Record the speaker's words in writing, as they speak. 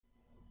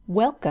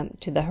Welcome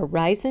to the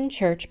Horizon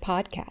Church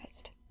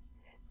podcast.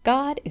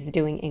 God is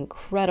doing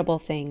incredible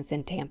things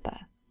in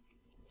Tampa.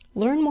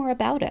 Learn more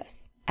about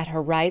us at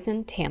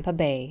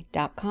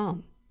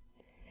horizontampabay.com.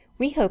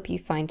 We hope you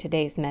find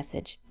today's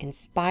message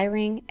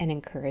inspiring and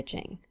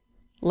encouraging.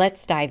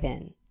 Let's dive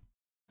in.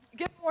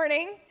 Good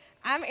morning.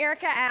 I'm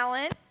Erica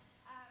Allen. And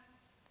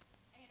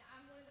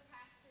I'm one of the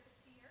pastors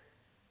here.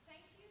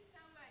 Thank you so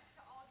much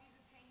to all of you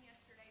who came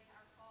yesterday to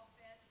our Fall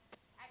Fest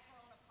at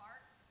Corona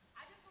Park.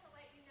 I just want to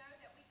let you know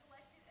that we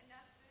collected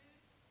enough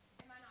food.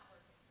 Am I not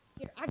working?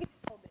 Here, I can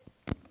just hold it.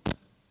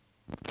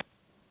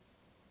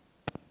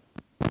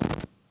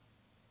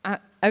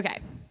 Okay.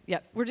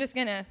 Yep. We're just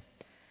going to,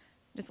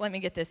 let me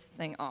get this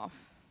thing off.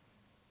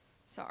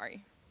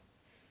 Sorry.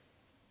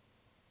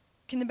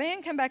 Can the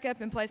band come back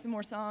up and play some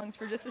more songs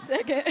for just a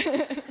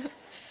second?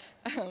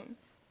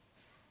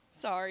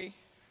 Sorry.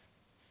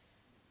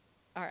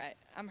 All right,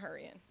 I'm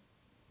hurrying.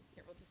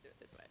 Here, we'll just do it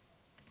this way.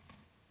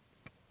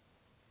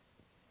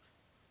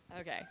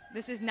 Okay,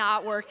 this is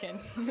not working.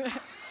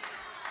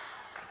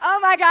 Oh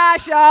my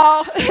gosh,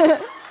 y'all.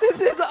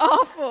 This is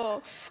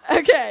awful.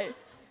 Okay.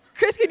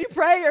 Chris, can you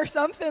pray or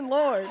something?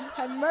 Lord,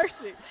 have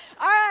mercy.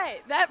 All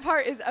right, that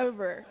part is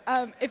over.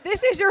 If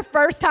this is your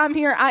first time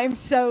here, I am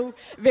so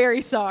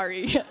very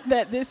sorry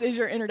that this is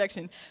your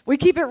introduction. We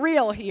keep it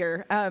real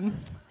here.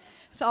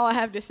 That's all I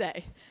have to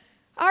say.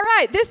 All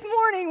right, this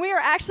morning we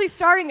are actually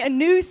starting a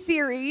new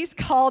series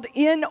called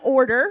In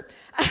Order.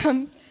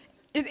 Does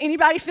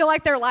anybody feel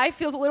like their life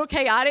feels a little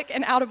chaotic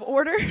and out of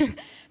order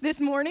this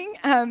morning?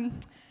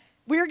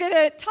 We're going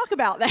to talk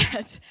about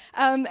that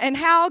and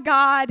how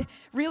God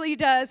really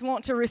does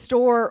want to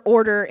restore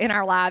order in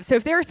our lives. So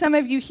if there are some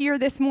of you here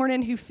this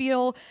morning who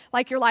feel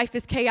like your life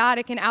is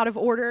chaotic and out of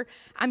order,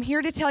 I'm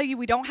here to tell you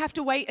we don't have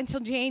to wait until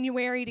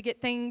January to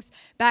get things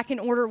back in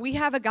order. We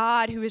have a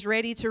God who is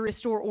ready to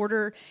restore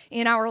order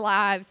in our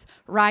lives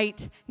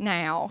right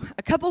now.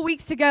 A couple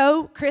weeks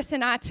ago, Chris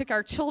and I took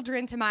our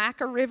children to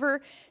Myakka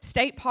River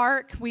State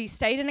Park. We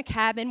stayed in a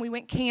cabin. We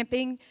went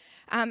camping.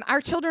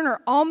 Our children are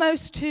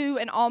almost 2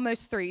 and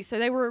almost 3, so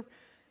they were,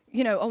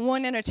 a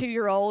 1 and a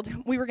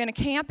 2-year-old. We were going to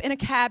camp in a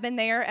cabin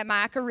there at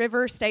Myakka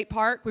River State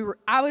Park.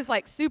 I was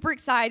super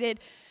excited.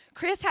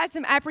 Chris had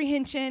some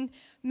apprehension,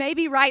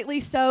 maybe rightly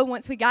so,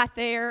 once we got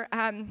there.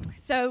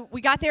 So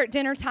we got there at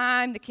dinner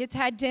time. The kids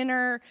had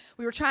dinner.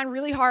 We were trying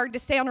really hard to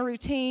stay on a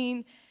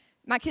routine.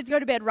 My kids go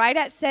to bed right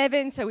at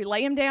 7, so we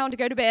lay them down to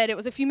go to bed. It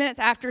was a few minutes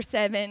after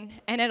 7,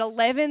 and at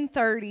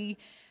 11:30,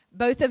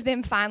 both of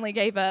them finally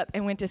gave up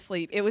and went to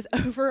sleep. It was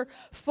over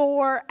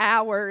 4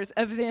 hours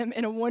of them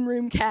in a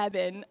one-room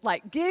cabin,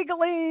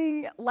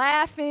 giggling,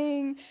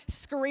 laughing,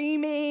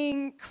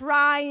 screaming,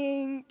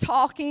 crying,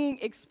 talking,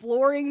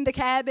 exploring the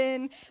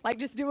cabin,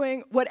 just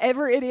doing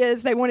whatever it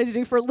is they wanted to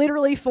do for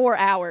literally 4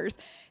 hours.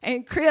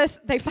 And Chris,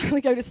 they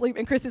finally go to sleep,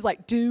 and Chris is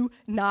like, do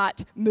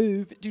not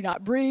move, do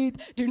not breathe,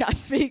 do not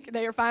speak.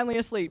 They are finally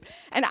asleep.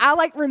 And I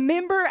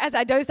remember as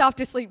I dozed off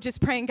to sleep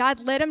just praying, God,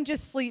 let them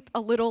just sleep a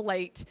little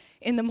late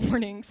in the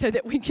morning so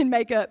that we can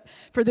make up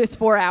for this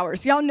 4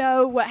 hours. Y'all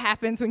know what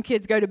happens when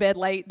kids go to bed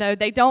late, though.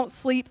 They don't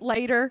sleep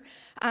later.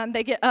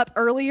 They get up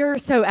earlier.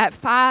 So at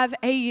 5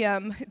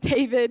 a.m.,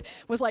 David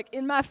was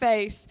in my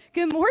face,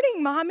 good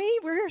morning, Mommy.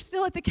 We're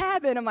still at the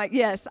cabin. I'm like,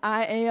 yes,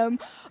 I am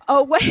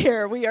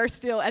aware we are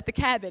still at the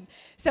cabin.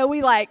 So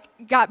we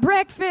got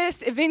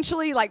breakfast.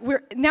 Eventually,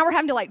 we're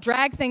having to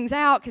drag things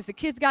out because the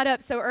kids got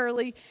up so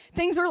early.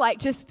 Things were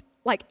just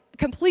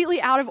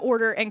completely out of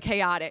order and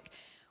chaotic.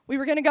 We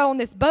were going to go on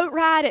this boat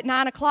ride at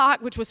 9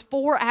 o'clock, which was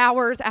 4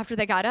 hours after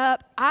they got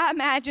up. I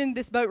imagined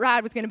this boat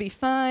ride was going to be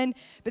fun,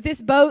 but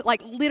this boat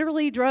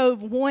literally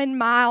drove 1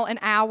 mile an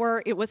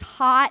hour. It was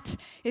hot.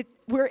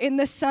 We're in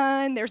the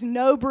sun. There's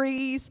no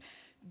breeze.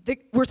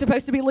 We're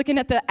supposed to be looking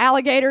at the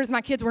alligators.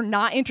 My kids were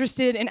not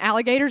interested in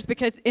alligators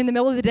because in the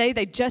middle of the day,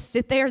 they just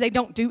sit there. They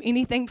don't do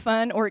anything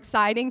fun or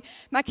exciting.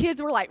 My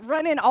kids were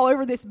running all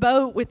over this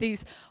boat with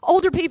these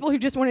older people who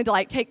just wanted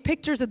to take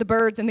pictures of the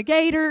birds and the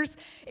gators.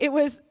 It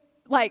was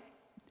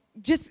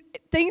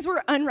things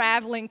were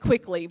unraveling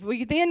quickly.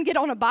 We then get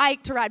on a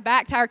bike to ride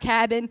back to our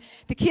cabin.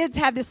 The kids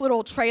have this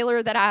little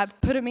trailer that I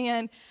put them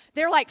in.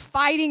 They're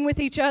fighting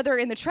with each other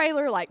in the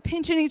trailer,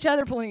 pinching each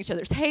other, pulling each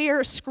other's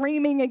hair,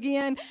 screaming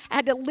again. I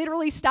had to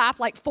literally stop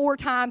 4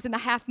 times in the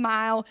half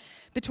mile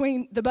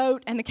between the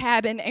boat and the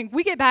cabin. And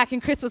we get back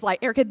and Chris was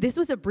like, Erica, this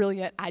was a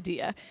brilliant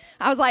idea.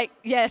 I was like,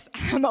 yes,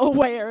 I'm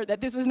aware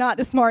that this was not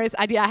the smartest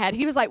idea I had.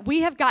 He was like,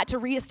 we have got to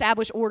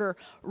reestablish order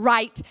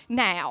right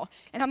now.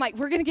 And I'm like,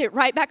 we're going to get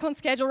right back on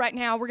schedule right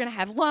now. We're going to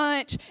have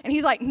lunch. And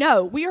he's like,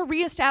 no, we are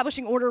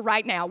reestablishing order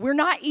right now. We're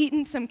not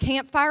eating some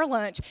campfire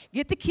lunch.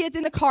 Get the kids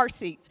in the car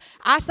seats.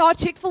 I saw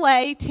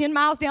Chick-fil-A 10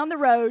 miles down the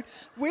road.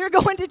 We're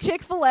going to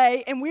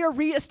Chick-fil-A and we are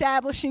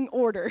reestablishing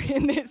order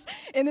in this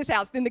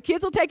house. Then the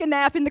kids will take a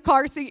nap in the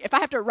car seat. If I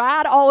have to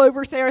ride all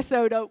over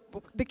Sarasota,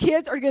 the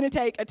kids are going to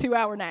take a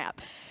 2-hour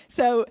nap.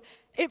 So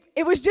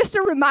It was just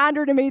a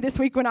reminder to me this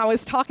week when I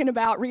was talking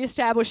about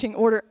reestablishing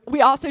order.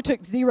 We also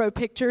took 0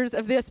 pictures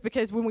of this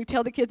because when we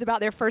tell the kids about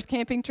their first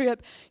camping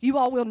trip, you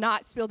all will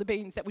not spill the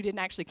beans that we didn't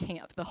actually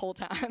camp the whole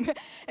time.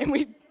 And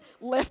we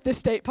left the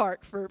state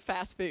park for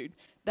fast food.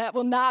 That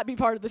will not be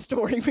part of the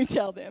story we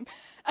tell them.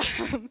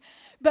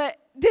 But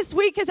this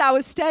week, as I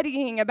was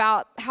studying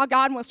about how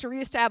God wants to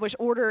reestablish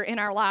order in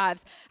our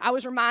lives, I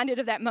was reminded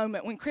of that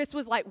moment when Chris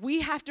was like,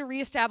 we have to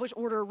reestablish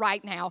order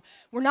right now.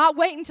 We're not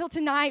waiting until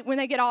tonight when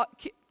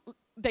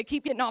they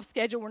keep getting off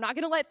schedule. We're not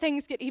going to let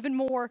things get even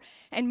more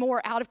and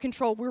more out of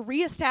control. We're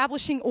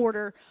reestablishing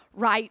order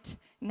right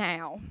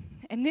now.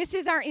 And this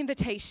is our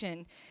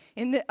invitation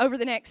over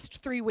the next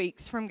 3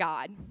 weeks from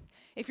God.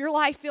 If your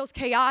life feels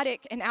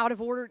chaotic and out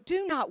of order,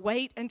 do not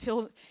wait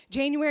until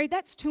January.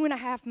 That's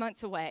 2.5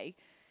 months away.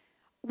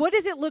 What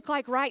does it look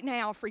like right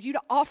now for you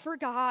to offer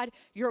God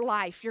your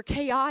life, your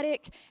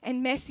chaotic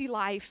and messy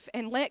life,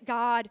 and let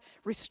God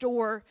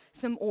restore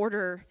some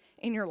order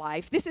in your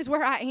life? This is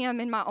where I am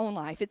in my own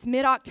life. It's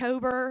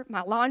mid-October.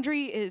 My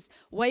laundry is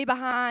way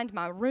behind.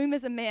 My room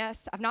is a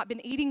mess. I've not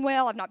been eating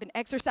well. I've not been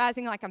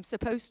exercising like I'm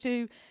supposed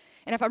to.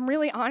 And if I'm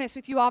really honest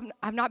with you,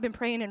 I've not been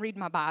praying and reading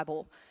my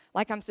Bible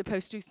like I'm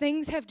supposed to.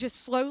 Things have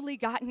just slowly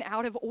gotten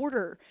out of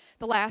order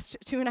the last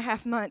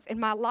 2.5 months, and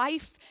my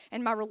life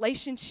and my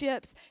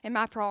relationships and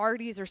my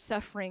priorities are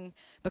suffering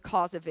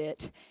because of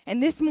it.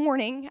 And this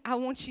morning, I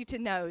want you to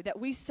know that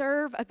we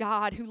serve a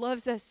God who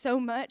loves us so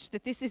much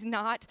that this is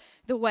not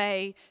the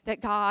way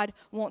that God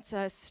wants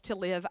us to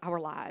live our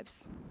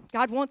lives.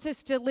 God wants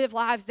us to live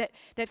lives that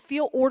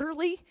feel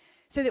orderly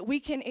so that we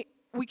can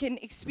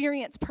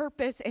experience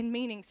purpose and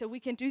meaning, so we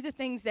can do the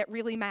things that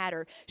really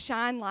matter,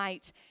 shine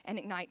light and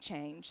ignite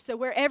change. So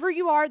wherever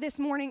you are this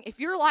morning, if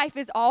your life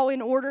is all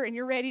in order and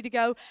you're ready to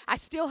go, I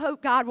still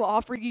hope God will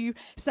offer you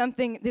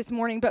something this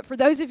morning. But for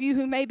those of you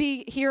who may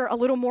be here a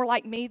little more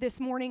like me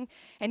this morning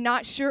and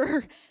not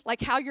sure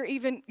like how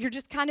you're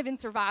just kind of in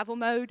survival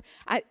mode,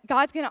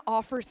 God's going to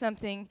offer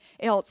something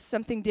else,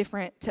 something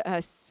different to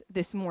us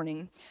this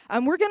morning.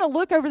 We're going to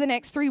look over the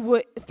next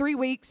 3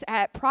 weeks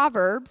at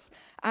Proverbs.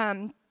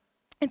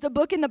 It's a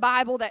book in the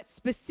Bible that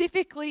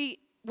specifically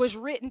was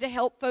written to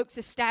help folks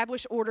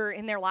establish order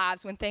in their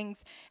lives when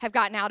things have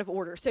gotten out of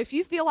order. So if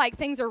you feel like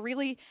things are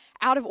really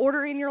out of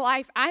order in your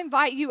life, I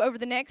invite you over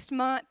the next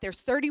month.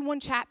 There's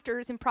 31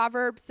 chapters in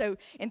Proverbs, so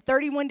in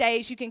 31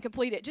 days you can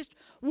complete it. Just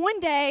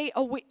one day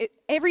a week,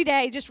 every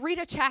day, just read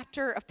a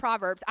chapter of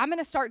Proverbs. I'm going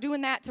to start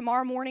doing that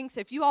tomorrow morning, so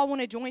if you all want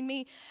to join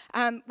me,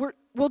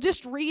 we'll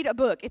just read a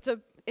book. It's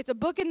a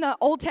book in the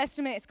Old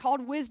Testament. It's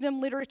called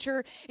wisdom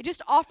literature. It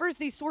just offers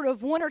these sort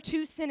of 1 or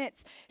 2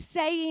 sentence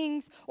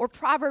sayings or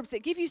proverbs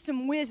that give you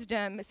some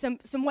wisdom,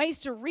 some ways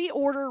to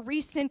reorder,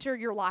 recenter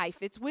your life.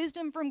 It's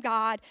wisdom from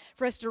God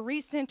for us to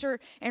recenter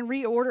and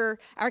reorder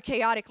our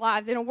chaotic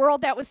lives. In a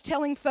world that was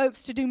telling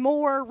folks to do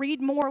more,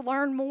 read more,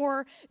 learn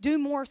more, do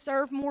more,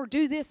 serve more,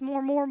 do this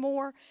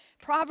more,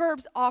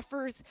 Proverbs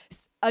offers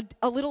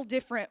a little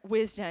different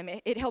wisdom.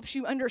 It helps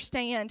you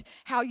understand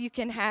how you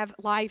can have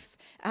life,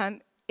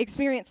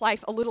 experience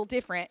life a little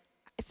different.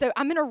 So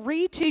I'm going to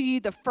read to you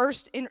the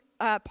first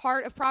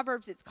part of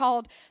Proverbs. It's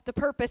called The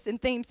Purpose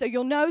and Theme. So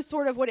you'll know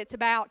sort of what it's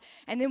about,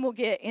 and then we'll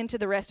get into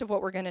the rest of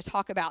what we're going to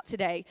talk about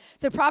today.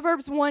 So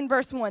Proverbs 1,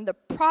 verse 1, the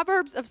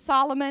Proverbs of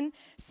Solomon,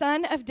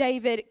 son of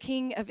David,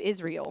 king of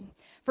Israel,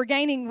 for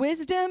gaining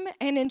wisdom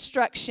and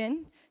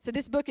instruction. So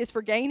this book is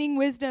for gaining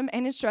wisdom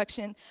and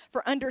instruction,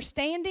 for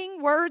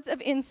understanding words of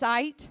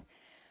insight,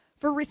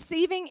 for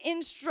receiving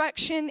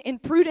instruction in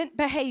prudent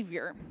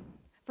behavior,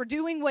 for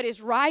doing what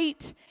is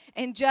right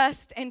and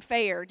just and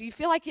fair. Do you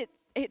feel like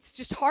it's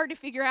just hard to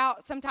figure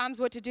out sometimes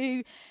what to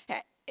do,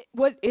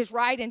 what is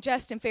right and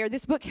just and fair?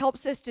 This book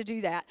helps us to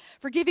do that.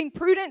 For giving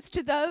prudence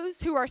to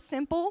those who are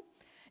simple,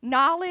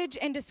 knowledge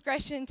and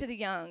discretion to the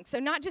young. So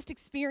not just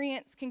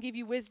experience can give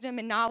you wisdom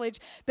and knowledge,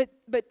 but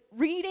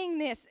reading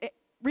this,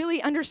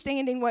 really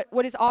understanding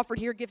what is offered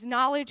here gives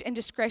knowledge and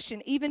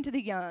discretion even to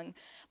the young.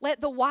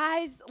 Let the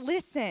wise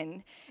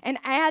listen and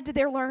add to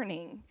their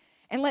learning,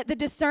 and let the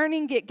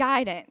discerning get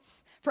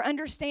guidance for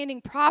understanding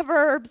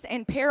proverbs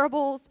and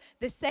parables,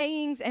 the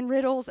sayings and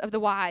riddles of the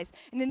wise.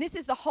 And then this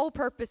is the whole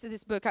purpose of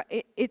this book.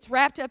 It's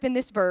wrapped up in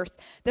this verse.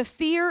 The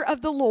fear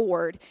of the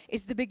Lord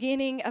is the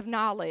beginning of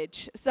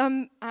knowledge.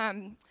 Some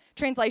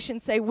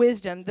translations say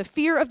wisdom. The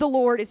fear of the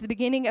Lord is the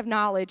beginning of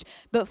knowledge,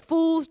 but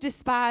fools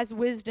despise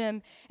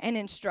wisdom and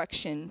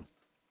instruction.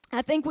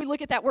 I think we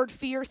look at that word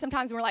fear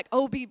sometimes and we're like,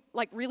 oh, be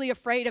like really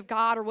afraid of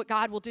God or what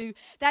God will do.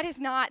 That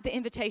is not the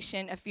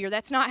invitation of fear.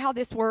 That's not how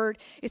this word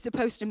is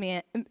supposed to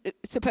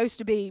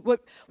be.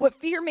 What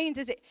fear means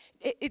is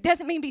it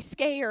doesn't mean be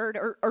scared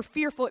or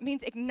fearful. It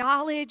means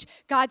acknowledge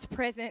God's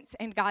presence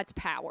and God's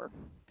power.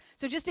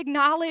 So just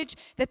acknowledge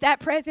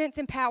that presence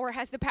and power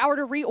has the power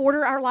to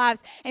reorder our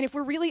lives. And if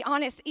we're really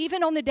honest,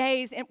 even on the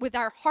days with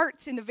our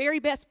hearts in the very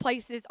best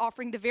places,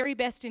 offering the very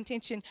best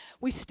intention,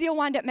 we still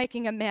wind up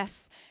making a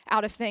mess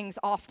out of things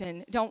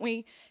often, don't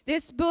we?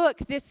 This book,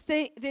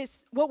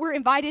 what we're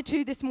invited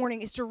to this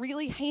morning is to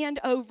really hand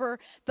over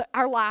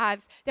our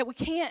lives that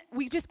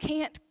we just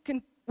can't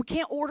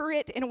order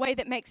it in a way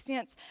that makes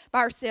sense by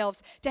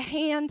ourselves. To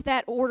hand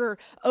that order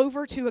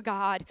over to a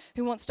God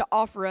who wants to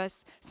offer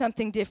us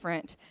something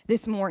different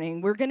this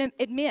morning. We're going to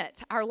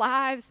admit our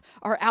lives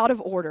are out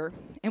of order,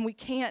 and we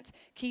can't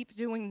keep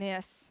doing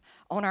this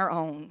on our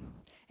own.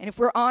 And if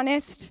we're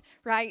honest,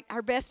 right,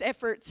 our best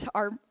efforts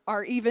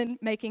are even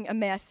making a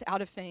mess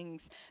out of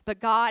things. But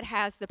God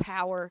has the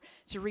power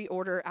to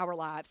reorder our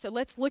lives. So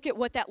let's look at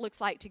what that looks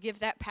like to give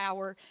that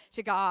power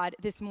to God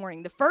this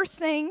morning. The first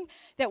thing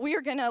that we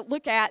are going to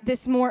look at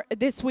this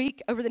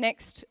week, over the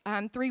next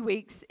 3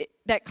 weeks,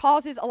 that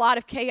causes a lot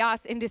of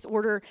chaos and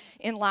disorder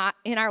in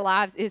our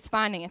lives is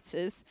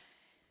finances.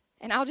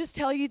 And I'll just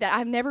tell you that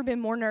I've never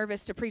been more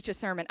nervous to preach a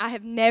sermon. I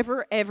have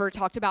never, ever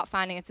talked about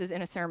finances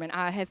in a sermon.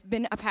 I have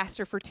been a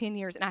pastor for 10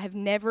 years, and I have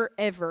never,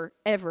 ever,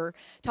 ever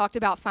talked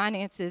about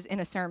finances in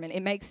a sermon.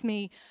 It makes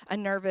me a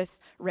nervous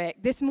wreck.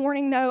 This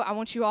morning, though, I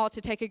want you all to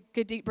take a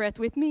good deep breath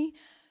with me.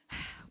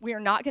 We are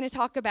not going to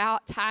talk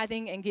about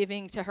tithing and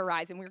giving to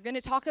Horizon. We are going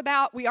to talk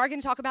about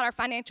our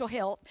financial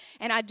health.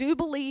 And I do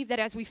believe that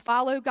as we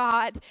follow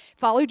God,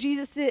 follow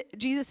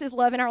Jesus'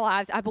 love in our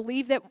lives, I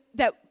believe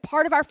that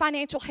part of our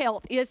financial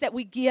health is that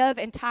we give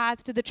and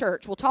tithe to the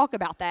church. We'll talk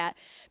about that.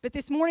 But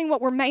this morning,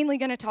 what we're mainly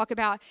going to talk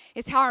about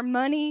is how our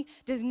money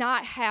does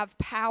not have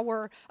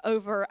power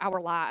over our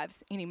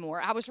lives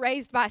anymore. I was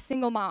raised by a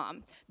single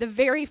mom. The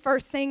very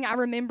first thing I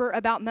remember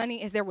about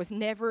money is there was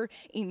never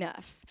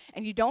enough.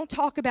 And you don't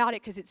talk about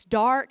it because it's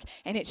dark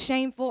and it's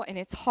shameful and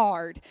it's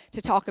hard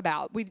to talk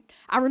about.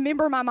 I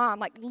remember my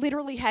mom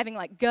literally having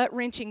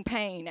gut-wrenching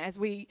pain as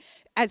we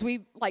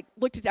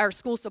looked at our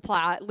school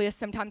supply list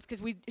sometimes,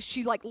 because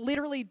she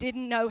literally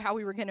didn't know how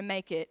we were going to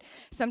make it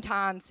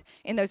sometimes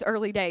in those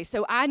early days.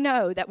 So I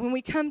know that when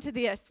we come to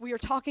this, we are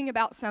talking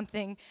about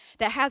something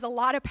that has a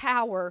lot of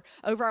power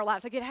over our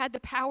lives. It had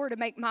the power to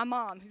make my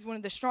mom, who's one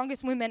of the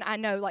strongest women I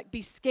know,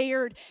 be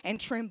scared and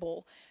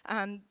tremble.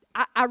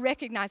 I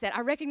recognize that.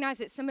 I recognize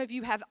that some of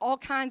you have all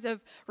kinds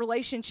of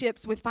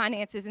relationships with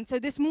finances. And so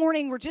this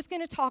morning, we're just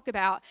going to talk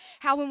about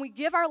how when we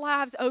give our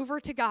lives over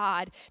to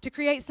God to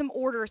create some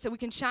order so we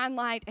can shine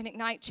light and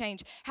ignite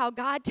change, how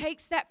God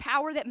takes that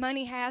power that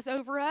money has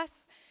over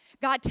us,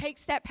 God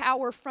takes that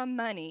power from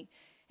money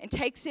and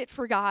takes it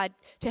for God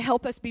to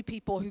help us be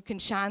people who can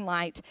shine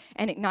light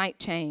and ignite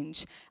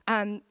change.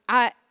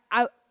 I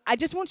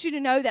just want you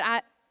to know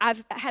that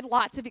I've had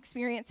lots of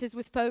experiences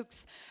with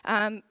folks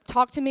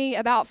talk to me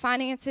about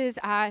finances.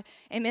 I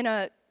am in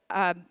a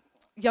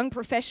young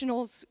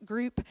professionals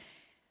group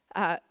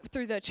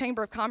through the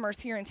Chamber of Commerce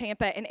here in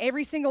Tampa, and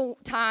every single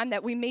time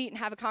that we meet and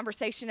have a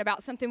conversation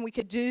about something we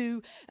could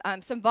do,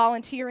 some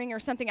volunteering or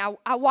something,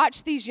 I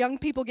watch these young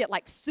people get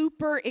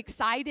super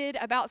excited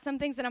about some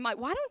things, and I'm like,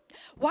 why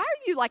are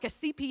you a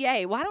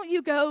CPA? Why don't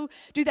you go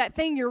do that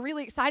thing you're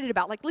really excited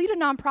about? Lead a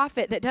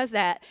nonprofit that does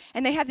that.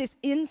 And they have this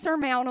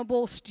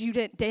insurmountable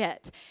student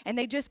debt, and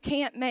they just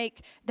can't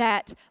make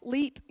that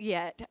leap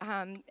yet.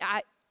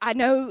 I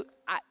know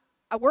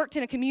I worked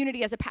in a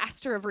community as a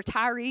pastor of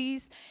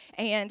retirees,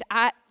 and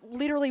I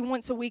literally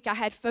once a week I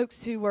had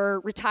folks who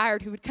were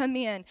retired who would come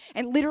in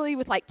and literally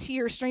with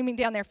tears streaming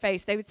down their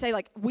face, they would say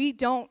we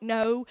don't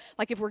know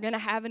if we're going to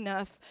have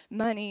enough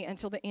money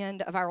until the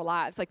end of our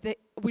lives.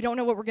 We don't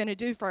know what we're going to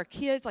do for our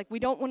kids. We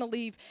don't want to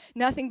leave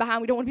nothing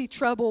behind. We don't want to be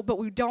troubled, but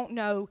we don't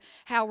know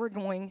how we're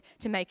going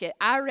to make it.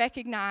 I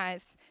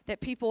recognize that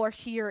people are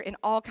here in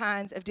all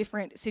kinds of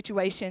different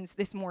situations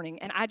this morning,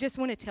 and I just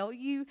want to tell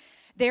you,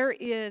 there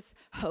is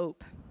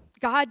hope.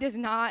 God does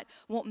not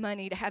want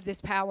money to have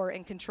this power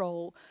and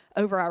control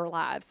over our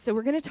lives. So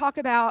we're going to talk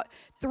about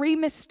 3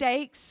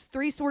 mistakes,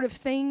 3 sort of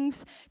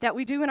things that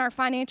we do in our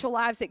financial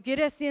lives that get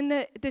us in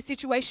the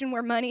situation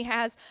where money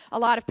has a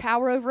lot of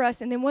power over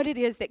us, and then what it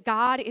is that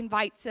God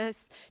invites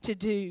us to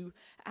do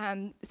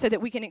so that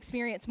we can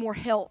experience more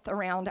health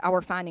around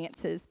our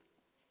finances.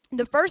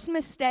 The first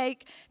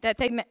mistake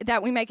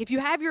that we make, if you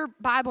have your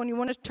Bible and you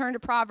want to turn to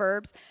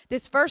Proverbs,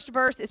 this first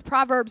verse is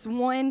Proverbs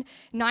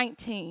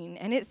 1:19,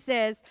 and it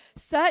says,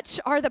 "Such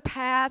are the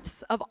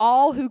paths of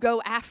all who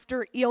go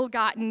after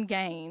ill-gotten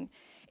gain.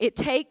 It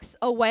takes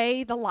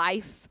away the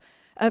life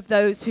of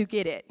those who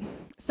get it."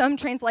 Some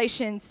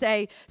translations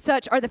say,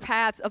 "Such are the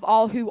paths of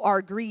all who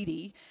are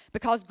greedy,"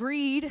 because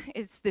greed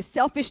is the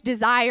selfish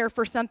desire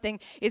for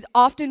something is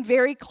often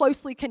very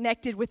closely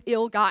connected with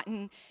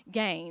ill-gotten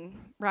gain,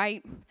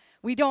 right?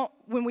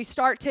 When we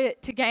start to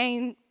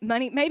gain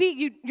money,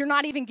 maybe you're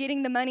not even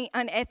getting the money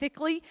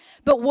unethically,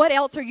 but what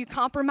else are you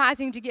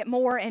compromising to get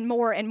more and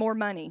more and more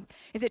money?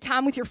 Is it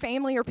time with your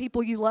family or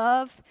people you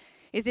love?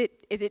 Is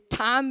it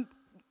time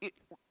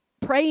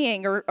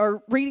praying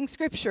or reading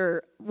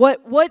scripture?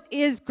 What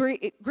is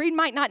greed? Greed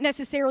might not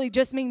necessarily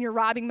just mean you're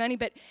robbing money,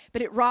 but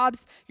it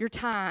robs your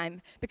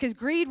time, because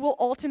greed will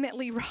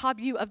ultimately rob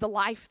you of the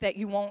life that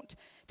you want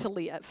to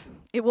live.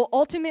 It will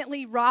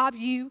ultimately rob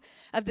you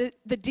of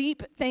the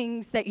deep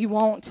things that you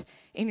want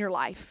in your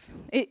life.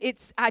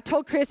 I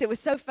told Chris it was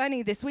so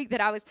funny this week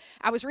that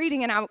I was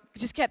reading, and I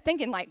just kept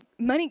thinking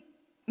money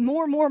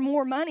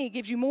more money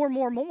gives you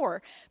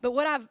more. But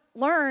what I've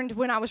learned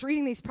when I was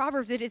reading these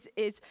Proverbs,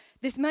 is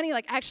this money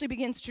like actually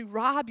begins to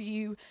rob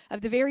you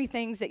of the very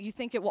things that you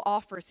think it will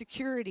offer: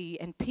 security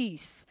and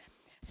peace,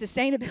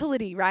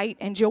 sustainability, right,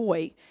 and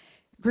joy.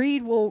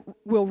 Greed will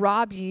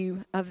rob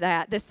you of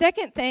that. The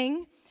second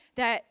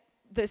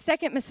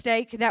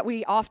mistake that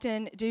we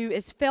often do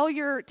is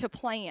failure to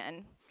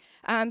plan.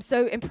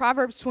 So in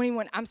Proverbs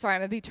 21, I'm sorry,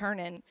 I'm going to be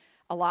turning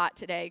a lot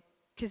today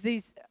because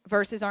these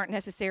verses aren't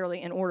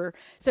necessarily in order.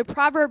 So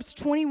Proverbs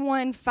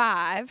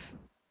 21:5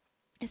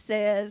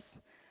 says,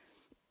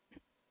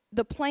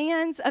 "The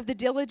plans of the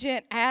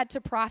diligent add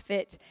to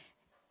profit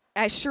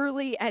as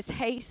surely as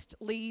haste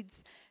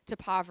leads to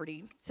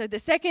poverty." So the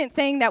second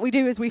thing that we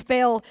do is we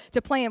fail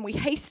to plan. We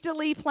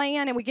hastily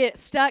plan and we get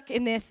stuck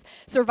in this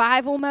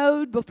survival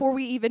mode before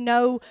we even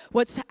know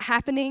what's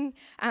happening.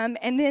 And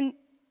then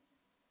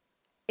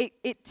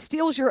it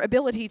steals your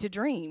ability to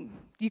dream.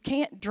 You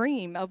can't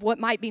dream of what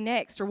might be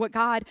next or what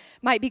God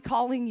might be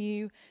calling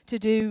you to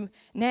do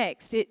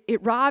next. It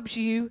robs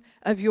you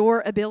of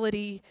your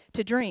ability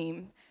to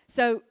dream.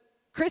 So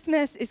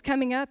Christmas is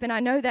coming up, and I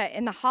know that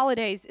in the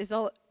holidays is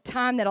a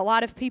time that a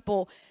lot of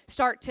people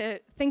start to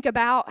think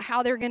about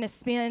how they're going to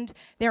spend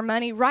their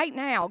money right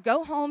now.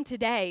 Go home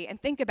today and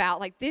think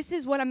about, like, this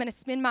is what I'm going to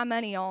spend my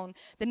money on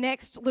the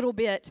next little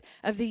bit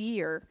of the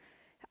year.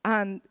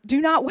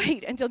 Do not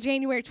wait until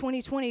January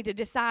 2020 to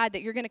decide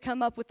that you're going to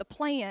come up with a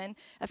plan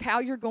of how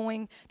you're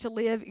going to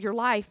live your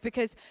life,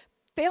 because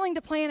failing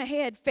to plan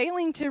ahead,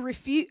 failing to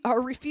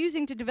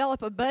refusing to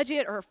develop a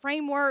budget or a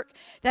framework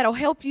that'll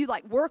help you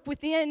like work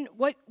within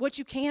what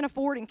you can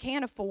afford and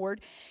can't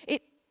afford,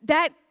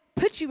 that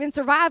puts you in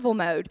survival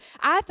mode.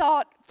 I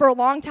thought for a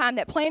long time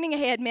that planning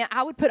ahead meant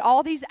I would put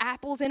all these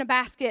apples in a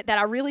basket that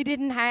I really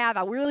didn't have.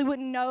 I really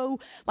wouldn't know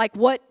like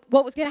what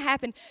was going to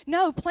happen.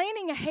 No,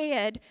 planning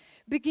ahead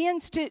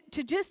begins to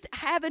just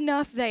have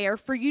enough there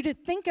for you to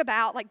think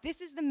about, like,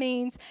 this is the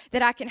means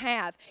that I can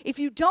have. If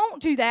you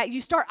don't do that, you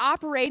start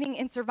operating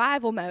in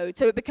survival mode.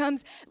 So it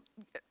becomes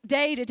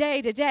day to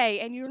day to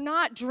day, and you're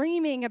not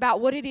dreaming about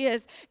what it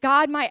is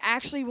God might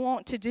actually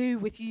want to do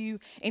with you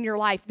in your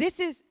life.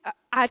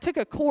 I took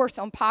a course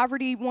on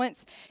poverty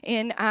once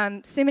in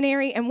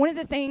seminary, and one of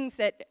the things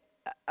that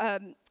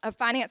a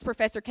finance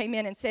professor came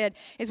in and said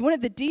is one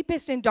of the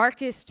deepest and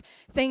darkest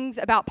things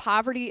about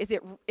poverty is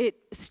it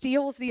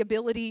steals the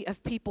ability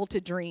of people to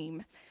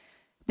dream.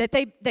 That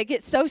they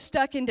get so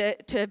stuck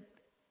into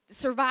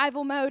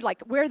survival mode,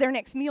 like where their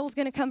next meal is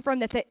going to come from,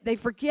 that they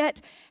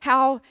forget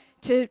how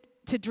to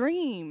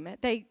dream.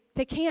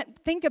 They can't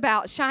think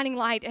about shining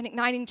light and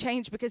igniting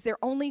change because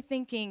they're only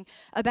thinking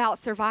about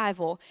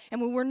survival.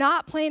 And when we're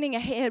not planning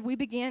ahead, we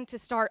begin to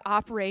start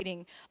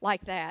operating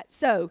like that.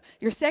 So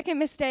your second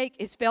mistake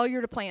is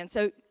failure to plan.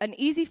 So an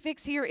easy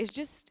fix here is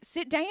just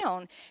sit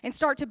down and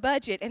start to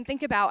budget and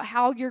think about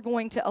how you're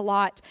going to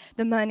allot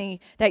the money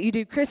that you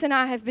do. Chris and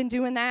I have been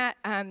doing that,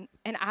 and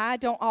I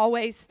don't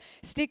always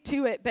stick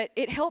to it, but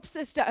it helps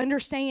us to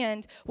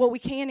understand what we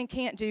can and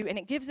can't do, and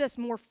it gives us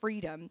more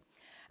freedom.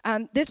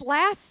 This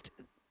last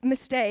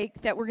mistake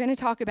that we're going to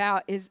talk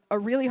about is a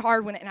really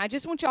hard one, and I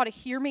just want y'all to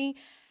hear me.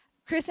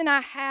 Chris and I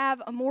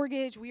have a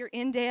mortgage. We are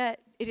in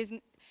debt. It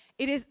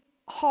is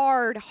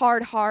hard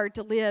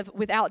to live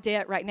without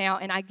debt right now,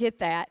 and I get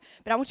that.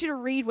 But I want you to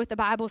read what the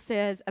Bible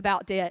says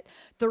about debt.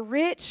 The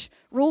rich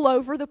rule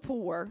over the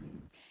poor,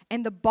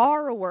 and the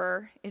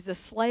borrower is a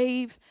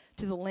slave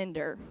to the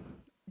lender.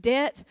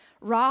 Debt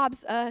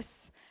robs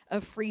us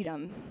of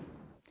freedom.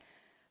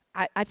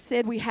 I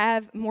said we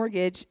have a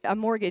mortgage,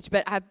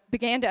 but I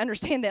began to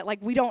understand that, like,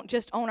 we don't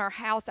just own our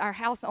house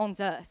owns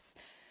us.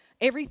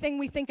 Everything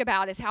we think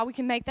about is how we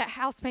can make that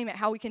house payment,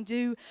 how we can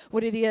do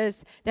what it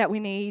is that we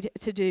need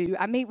to do.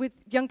 I meet with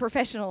young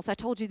professionals, I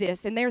told you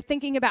this, and they're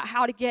thinking about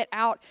how to get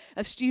out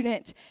of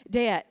student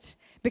debt,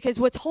 because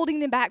what's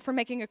holding them back from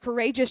making a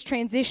courageous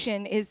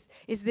transition is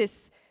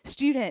this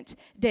student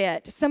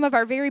debt. Some of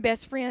our very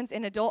best friends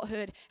in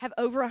adulthood have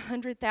over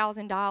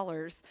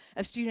 $100,000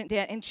 of student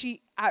debt, and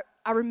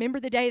I remember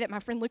the day that my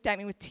friend looked at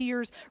me with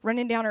tears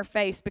running down her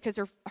face because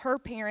her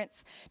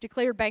parents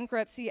declared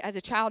bankruptcy as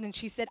a child, and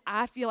she said,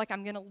 I feel like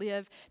I'm going to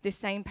live this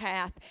same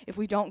path if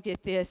we don't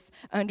get this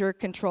under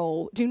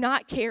control. Do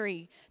not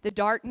carry the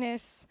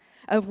darkness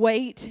of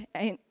weight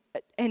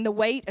and the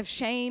weight of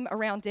shame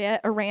around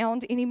debt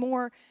around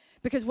anymore,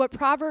 because what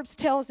Proverbs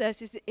tells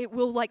us is it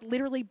will like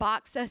literally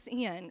box us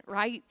in,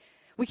 right?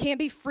 We can't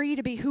be free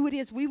to be who it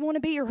is we want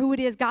to be or who it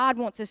is God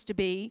wants us to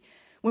be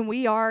when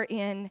we are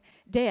in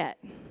debt.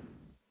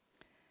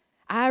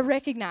 I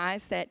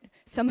recognize that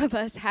some of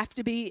us have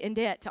to be in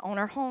debt to own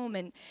our home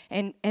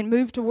and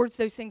move towards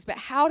those things. But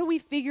how do we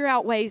figure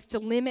out ways to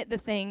limit the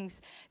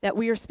things that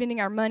we are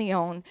spending our money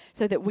on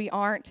so that we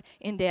aren't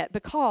in debt?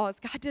 Because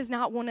God does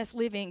not want us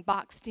living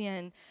boxed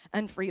in,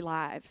 unfree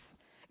lives.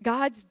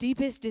 God's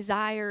deepest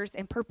desires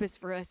and purpose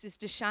for us is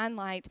to shine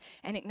light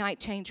and ignite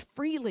change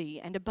freely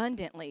and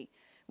abundantly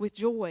with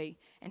joy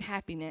and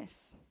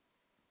happiness.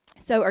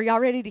 So are y'all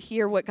ready to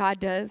hear what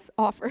God does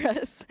offer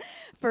us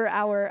for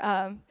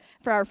our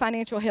for our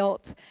financial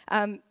health.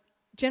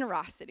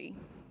 Generosity.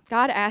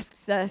 God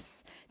asks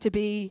us to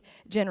be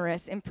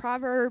generous. In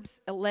Proverbs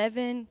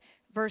 11,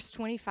 verse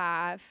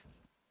 25,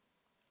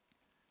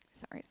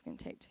 sorry, it's going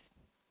to take just...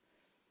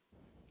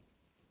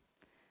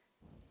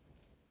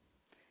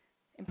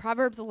 In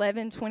Proverbs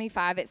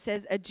 11:25, it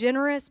says, a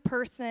generous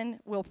person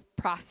will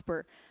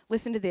prosper.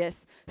 Listen to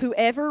this.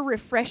 Whoever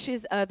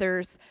refreshes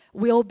others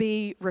will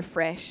be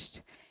refreshed.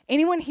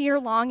 Anyone here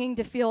longing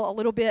to feel a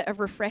little bit of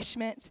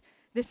refreshment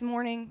this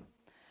morning?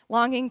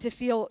 Longing to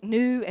feel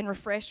new and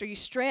refreshed? Are you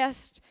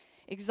stressed,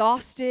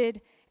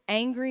 exhausted,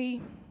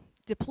 angry,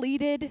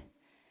 depleted,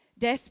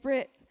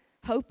 desperate,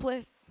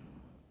 hopeless?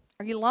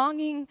 Are you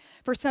longing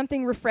for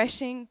something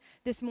refreshing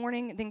this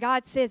morning? Then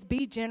God says,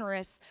 be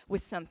generous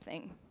with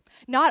something.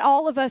 Not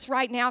all of us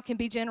right now can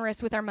be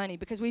generous with our money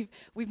because we've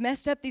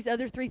messed up these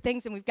other three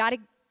things, and we've got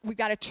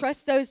to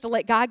trust those to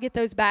let God get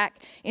those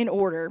back in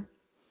order.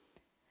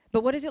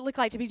 But what does it look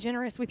like to be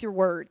generous with your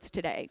words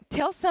today?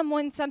 Tell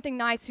someone something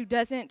nice who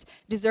doesn't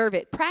deserve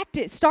it.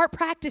 Start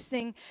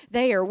practicing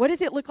there. What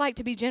does it look like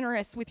to be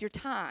generous with your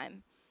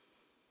time?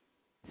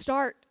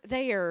 Start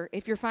there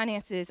if your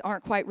finances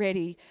aren't quite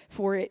ready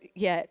for it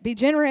yet. Be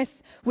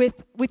generous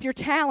with your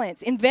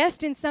talents.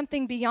 Invest in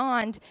something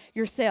beyond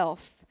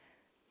yourself.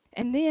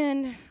 And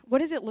then, what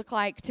does it look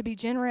like to be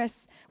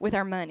generous with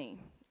our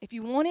money? If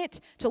you want it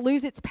to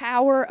lose its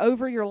power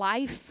over your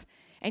life,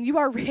 and you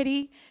are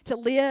ready to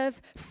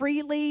live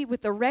freely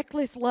with the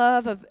reckless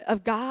love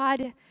of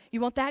God, you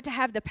want that to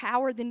have the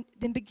power, then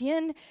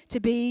begin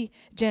to be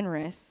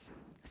generous.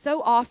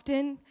 So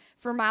often,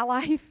 for my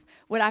life,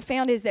 what I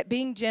found is that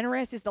being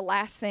generous is the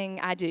last thing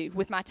I do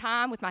with my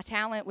time, with my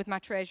talent, with my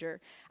treasure.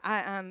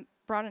 I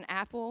brought an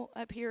apple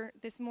up here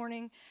this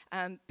morning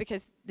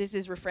because this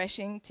is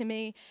refreshing to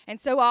me. And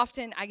so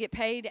often I get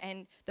paid,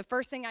 and the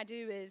first thing I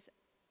do is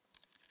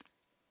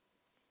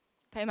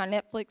pay my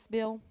Netflix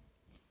bill,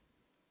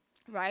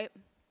 right?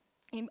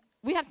 And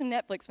we have some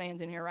Netflix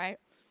fans in here, right?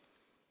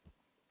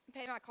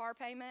 Pay my car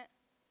payment.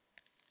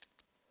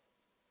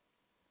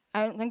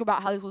 I didn't think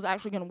about how this was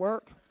actually going to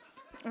work.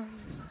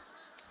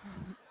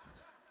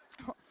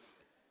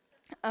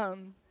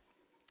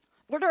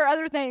 What are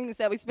other things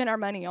that we spend our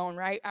money on,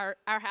 right?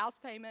 Our house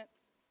payment.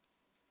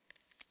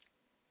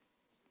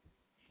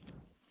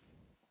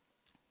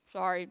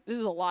 Sorry, this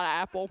is a lot of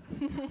apple.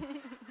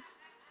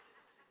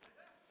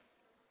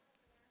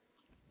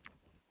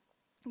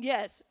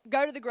 Yes,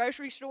 go to the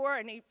grocery store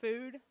and eat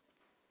food.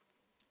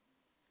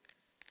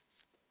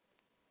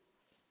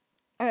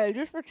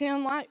 Just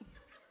pretend like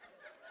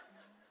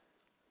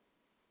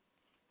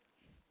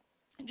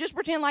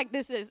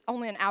this is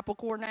only an apple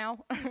core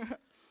now.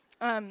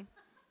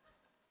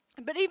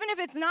 But even if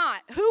it's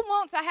not, who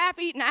wants a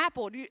half-eaten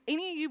apple? Do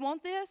any of you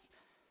want this?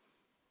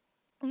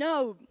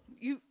 No,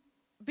 you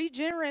be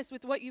generous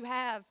with what you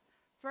have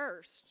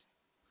first.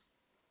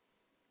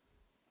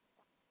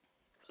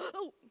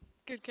 Oh,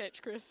 good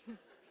catch, Chris.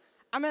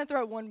 I'm going to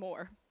throw one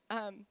more.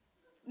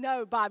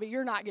 No, Bobby,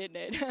 you're not getting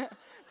it.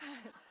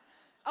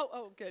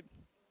 Oh, good.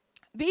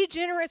 Be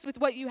generous with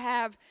what you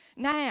have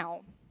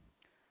now.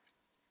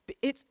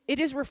 It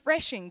is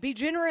refreshing. Be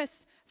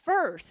generous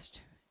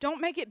first. Don't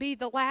make it be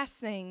the last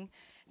thing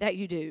that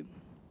you do.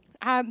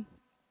 I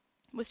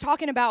was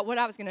talking about what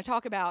I was going to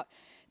talk about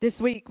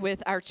this week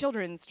with our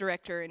children's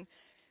director, and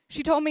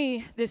she told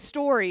me this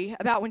story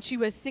about when she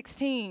was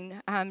 16.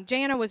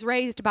 Jana was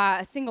raised by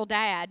a single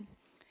dad,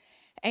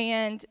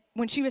 and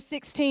when she was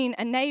 16,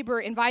 a neighbor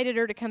invited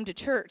her to come to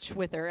church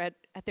with her at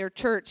their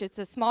church. It's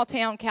a small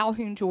town,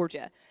 Calhoun,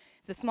 Georgia.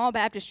 It's a small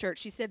Baptist church.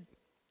 She said,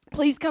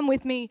 please come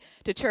with me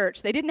to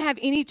church. They didn't have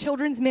any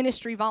children's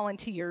ministry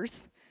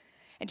volunteers.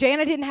 And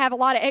Jana didn't have a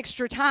lot of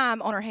extra time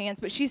on her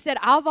hands, but she said,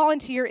 I'll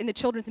volunteer in the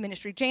children's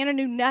ministry. Jana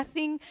knew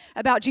nothing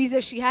about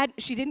Jesus.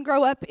 She didn't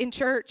grow up in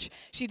church.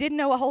 She didn't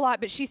know a whole lot,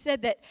 but she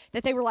said that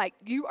they were like,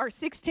 you are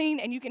 16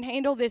 and you can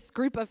handle this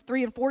group of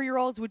 3 and 4 year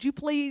olds. Would you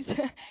please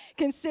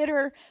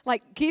consider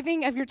like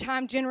giving of your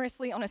time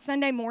generously on a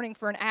Sunday morning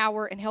for an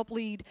hour and help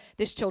lead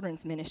this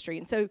children's ministry?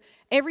 And so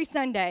every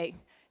Sunday,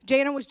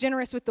 Jana was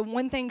generous with the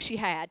one thing she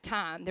had,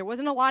 time. There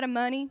wasn't a lot of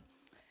money,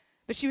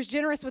 but she was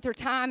generous with her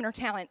time and her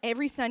talent.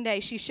 Every Sunday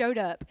she showed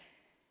up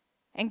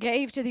and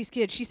gave to these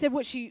kids. She said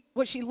what she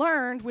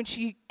learned when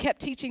she kept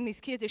teaching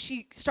these kids is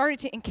she started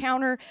to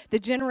encounter the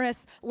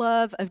generous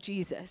love of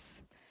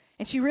Jesus.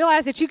 And she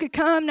realized that you could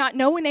come not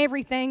knowing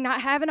everything,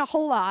 not having a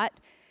whole lot,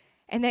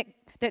 and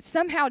that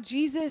somehow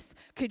Jesus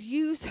could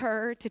use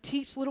her to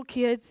teach little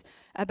kids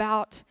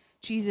about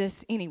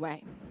Jesus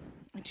anyway.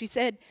 And she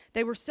said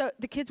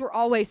the kids were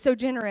always so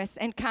generous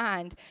and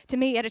kind to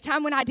me at a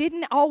time when I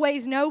didn't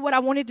always know what I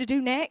wanted to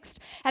do next,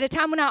 at a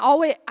time when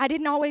I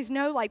didn't always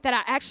know like that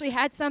I actually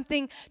had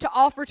something to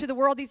offer to the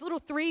world. These little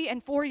 3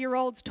 and 4 year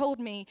olds told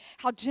me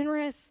how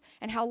generous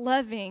and how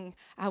loving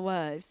I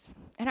was.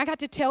 And I got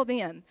to tell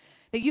them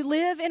That you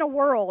live in a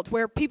world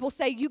where people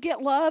say you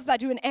get love by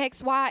doing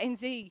X, Y, and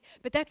Z,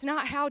 but that's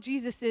not how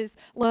Jesus'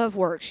 love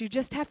works. You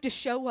just have to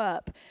show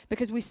up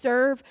because we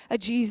serve a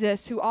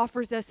Jesus who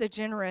offers us a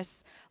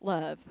generous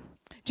love.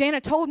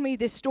 Jana told me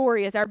this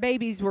story as our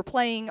babies were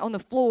playing on the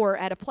floor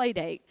at a play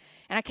date.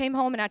 And I came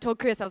home and I told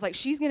Chris, I was like,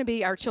 she's going to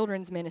be our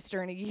children's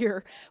minister in a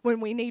year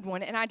when we need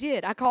one. And I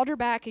did. I called her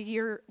back a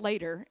year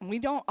later, and we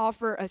don't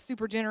offer a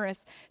super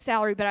generous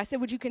salary, but I said,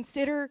 would you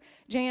consider,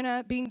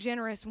 Jana, being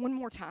generous one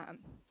more time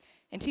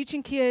and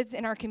teaching kids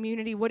in our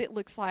community what it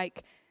looks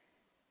like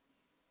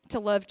to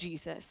love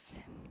Jesus?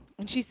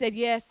 And she said,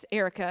 yes,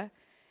 Erica.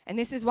 And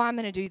this is why I'm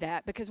going to do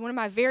that, because one of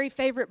my very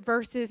favorite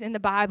verses in the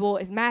Bible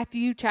is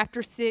Matthew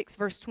chapter 6,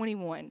 verse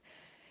 21.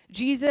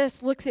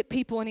 Jesus looks at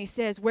people and he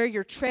says, where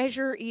your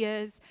treasure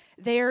is,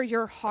 there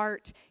your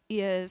heart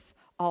is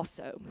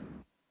also.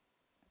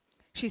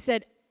 She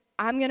said,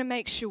 I'm going to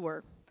make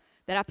sure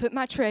that I put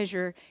my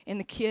treasure in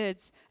the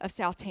kids of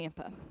South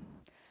Tampa,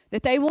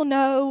 that they will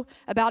know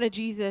about a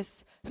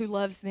Jesus who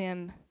loves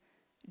them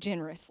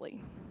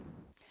generously.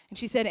 And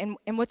she said,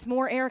 and what's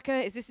more, Erica,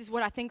 is this is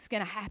what I think is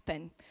going to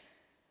happen.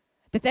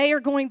 That they are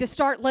going to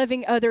start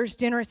loving others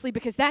generously,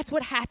 because that's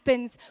what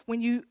happens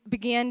when you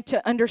begin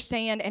to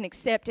understand and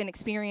accept and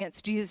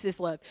experience Jesus'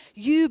 love.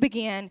 You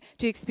begin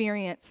to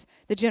experience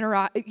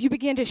you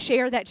begin to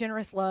share that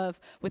generous love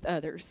with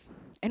others.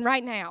 And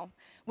right now,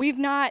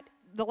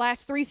 the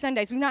last 3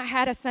 Sundays, we've not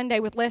had a Sunday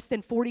with less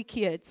than 40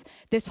 kids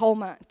this whole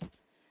month.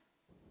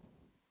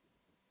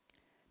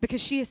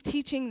 Because she is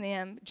teaching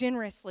them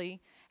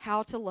generously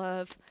how to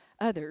love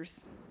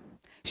others.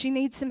 She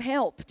needs some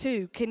help,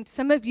 too. Can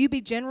some of you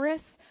be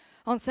generous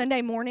on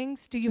Sunday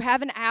mornings? Do you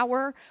have an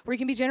hour where you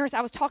can be generous?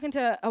 I was talking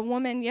to a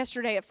woman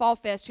yesterday at Fall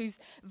Fest who's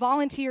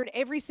volunteered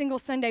every single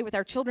Sunday with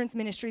our children's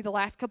ministry the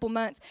last couple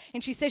months,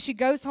 and she says she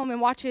goes home and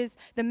watches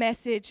the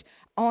message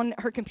on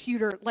her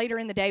computer later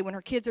in the day when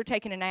her kids are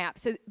taking a nap.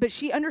 But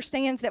she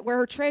understands that where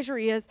her treasure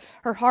is,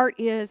 her heart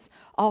is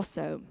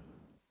also.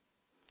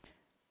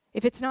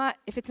 If it's not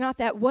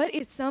that, what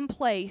is some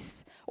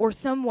place or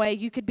some way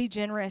you could be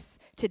generous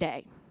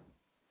today?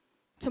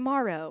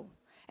 Tomorrow,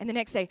 and the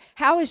next day?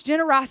 How is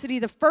generosity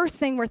the first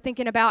thing we're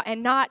thinking about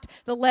and not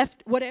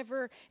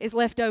whatever is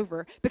left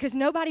over? Because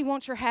nobody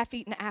wants your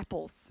half-eaten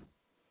apples.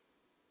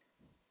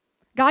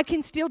 God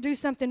can still do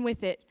something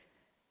with it.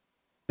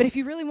 But if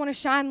you really want to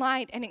shine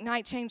light and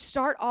ignite change,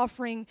 start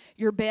offering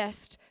your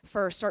best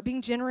first. Start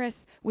being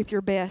generous with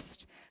your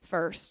best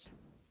first.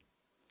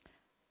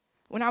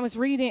 When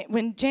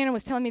Jana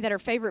was telling me that her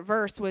favorite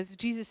verse was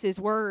Jesus'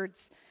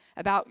 words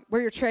about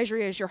where your treasure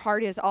is, your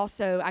heart is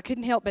also, I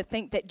couldn't help but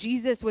think that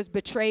Jesus was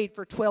betrayed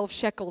for 12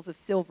 shekels of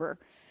silver.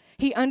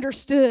 He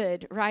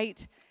understood,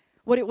 right,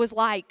 what it was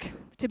like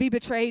to be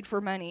betrayed for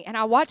money. And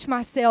I watched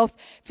myself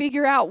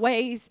figure out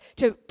ways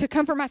to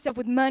comfort myself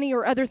with money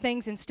or other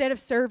things instead of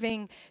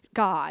serving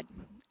God.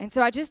 And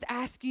so I just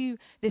ask you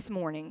this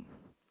morning,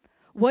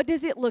 what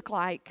does it look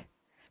like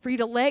for you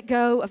to let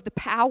go of the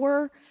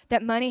power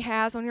that money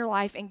has on your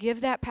life and give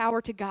that power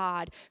to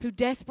God, who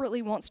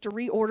desperately wants to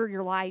reorder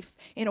your life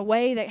in a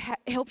way that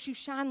helps you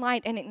shine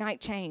light and ignite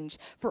change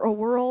for a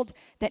world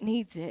that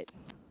needs it?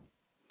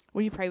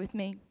 Will you pray with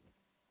me?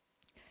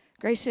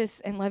 Gracious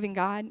and loving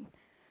God,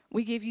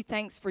 we give you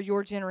thanks for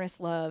your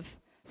generous love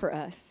for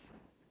us.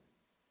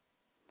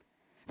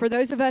 For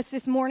those of us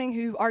this morning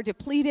who are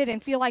depleted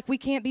and feel like we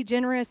can't be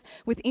generous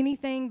with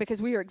anything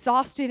because we are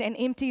exhausted and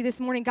empty this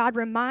morning, God,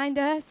 remind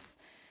us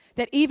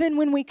that even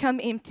when we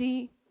come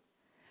empty,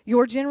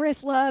 your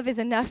generous love is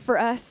enough for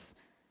us.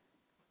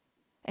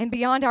 And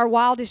beyond our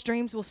wildest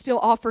dreams,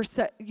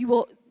 you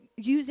will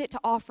use it to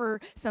offer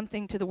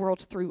something to the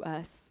world through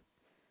us.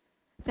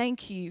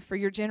 Thank you for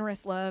your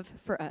generous love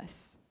for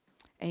us.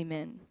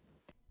 Amen.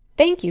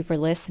 Thank you for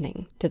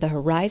listening to the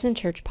Horizon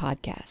Church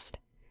podcast.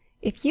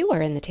 If you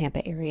are in the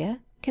Tampa area,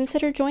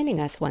 consider joining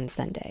us one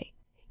Sunday.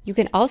 You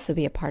can also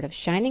be a part of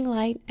shining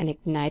light and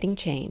igniting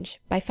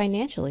change by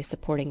financially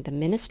supporting the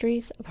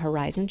ministries of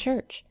Horizon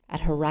Church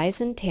at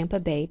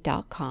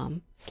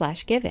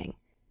horizontampabay.com/giving.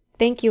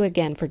 Thank you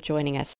again for joining us